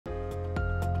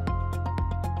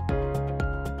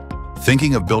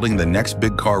Thinking of building the next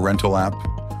big car rental app?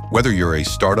 Whether you're a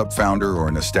startup founder or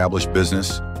an established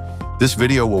business, this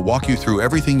video will walk you through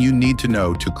everything you need to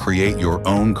know to create your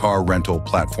own car rental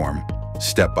platform,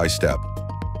 step by step.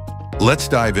 Let's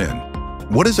dive in.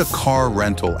 What is a car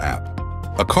rental app?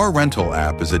 A car rental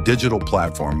app is a digital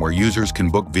platform where users can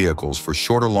book vehicles for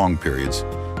short or long periods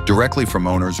directly from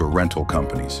owners or rental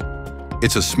companies.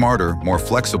 It's a smarter, more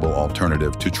flexible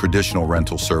alternative to traditional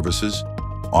rental services,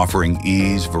 offering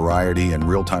ease, variety, and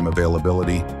real-time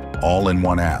availability all in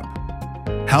one app.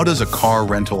 How does a car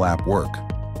rental app work?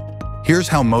 Here's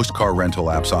how most car rental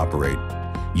apps operate.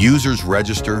 Users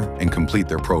register and complete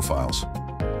their profiles.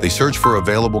 They search for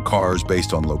available cars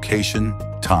based on location,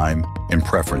 time, and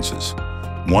preferences.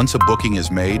 Once a booking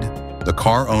is made, the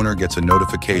car owner gets a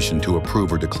notification to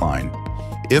approve or decline.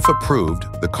 If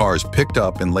approved, the car is picked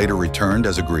up and later returned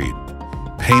as agreed.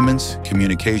 Payments,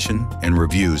 communication, and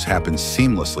reviews happen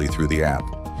seamlessly through the app.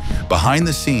 Behind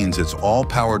the scenes, it's all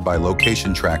powered by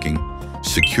location tracking,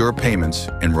 secure payments,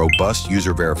 and robust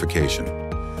user verification.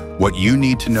 What you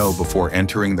need to know before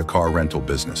entering the car rental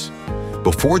business.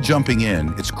 Before jumping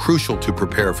in, it's crucial to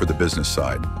prepare for the business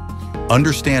side.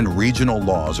 Understand regional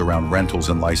laws around rentals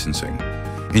and licensing.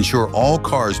 Ensure all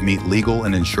cars meet legal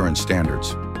and insurance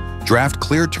standards. Draft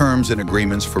clear terms and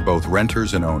agreements for both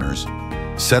renters and owners.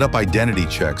 Set up identity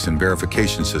checks and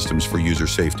verification systems for user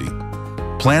safety.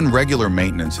 Plan regular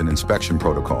maintenance and inspection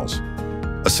protocols.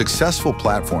 A successful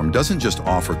platform doesn't just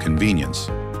offer convenience,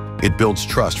 it builds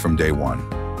trust from day one.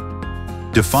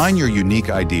 Define your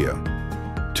unique idea.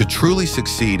 To truly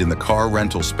succeed in the car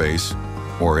rental space,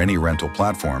 or any rental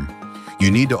platform,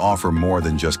 you need to offer more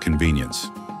than just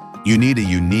convenience. You need a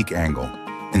unique angle.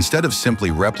 Instead of simply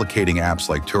replicating apps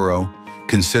like Turo,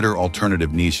 consider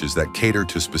alternative niches that cater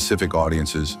to specific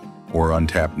audiences or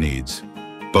untapped needs.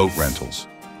 Boat rentals.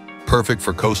 Perfect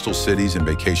for coastal cities and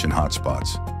vacation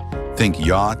hotspots. Think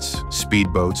yachts,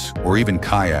 speedboats, or even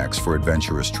kayaks for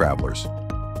adventurous travelers.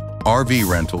 RV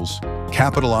rentals.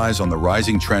 Capitalize on the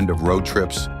rising trend of road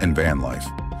trips and van life.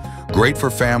 Great for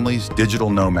families, digital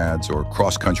nomads, or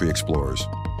cross-country explorers.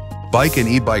 Bike and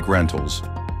e-bike rentals.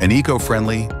 An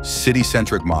eco-friendly,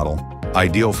 city-centric model,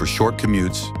 ideal for short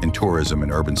commutes and tourism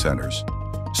in urban centers.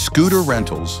 Scooter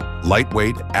rentals,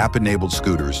 lightweight, app-enabled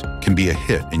scooters, can be a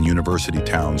hit in university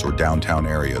towns or downtown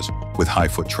areas with high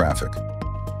foot traffic.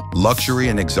 Luxury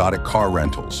and exotic car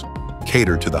rentals,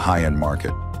 cater to the high-end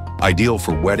market, ideal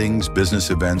for weddings, business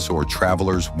events, or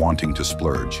travelers wanting to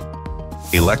splurge.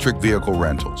 Electric vehicle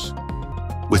rentals.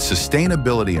 With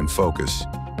sustainability and focus,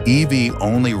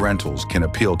 EV-only rentals can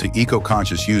appeal to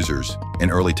eco-conscious users and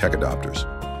early tech adopters.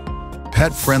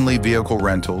 Pet-friendly vehicle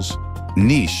rentals,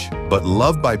 niche but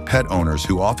loved by pet owners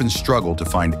who often struggle to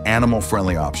find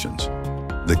animal-friendly options.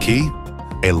 The key?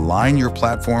 Align your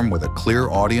platform with a clear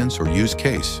audience or use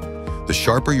case. The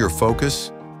sharper your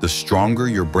focus, the stronger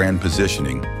your brand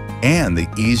positioning, and the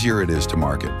easier it is to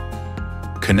market.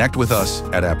 Connect with us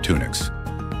at Apptunix.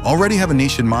 Already have a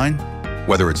niche in mind?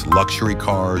 Whether it's luxury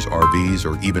cars, RVs,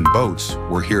 or even boats,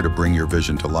 we're here to bring your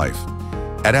vision to life.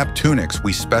 At Apptunix,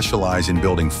 we specialize in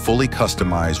building fully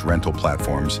customized rental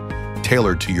platforms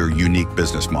tailored to your unique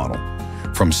business model.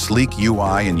 From sleek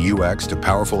UI and UX to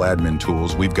powerful admin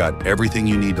tools, we've got everything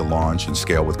you need to launch and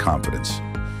scale with confidence.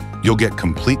 You'll get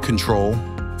complete control,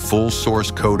 full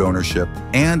source code ownership,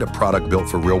 and a product built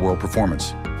for real-world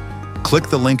performance. Click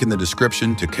the link in the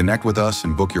description to connect with us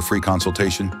and book your free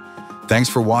consultation. Thanks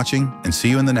for watching, and see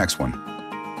you in the next one.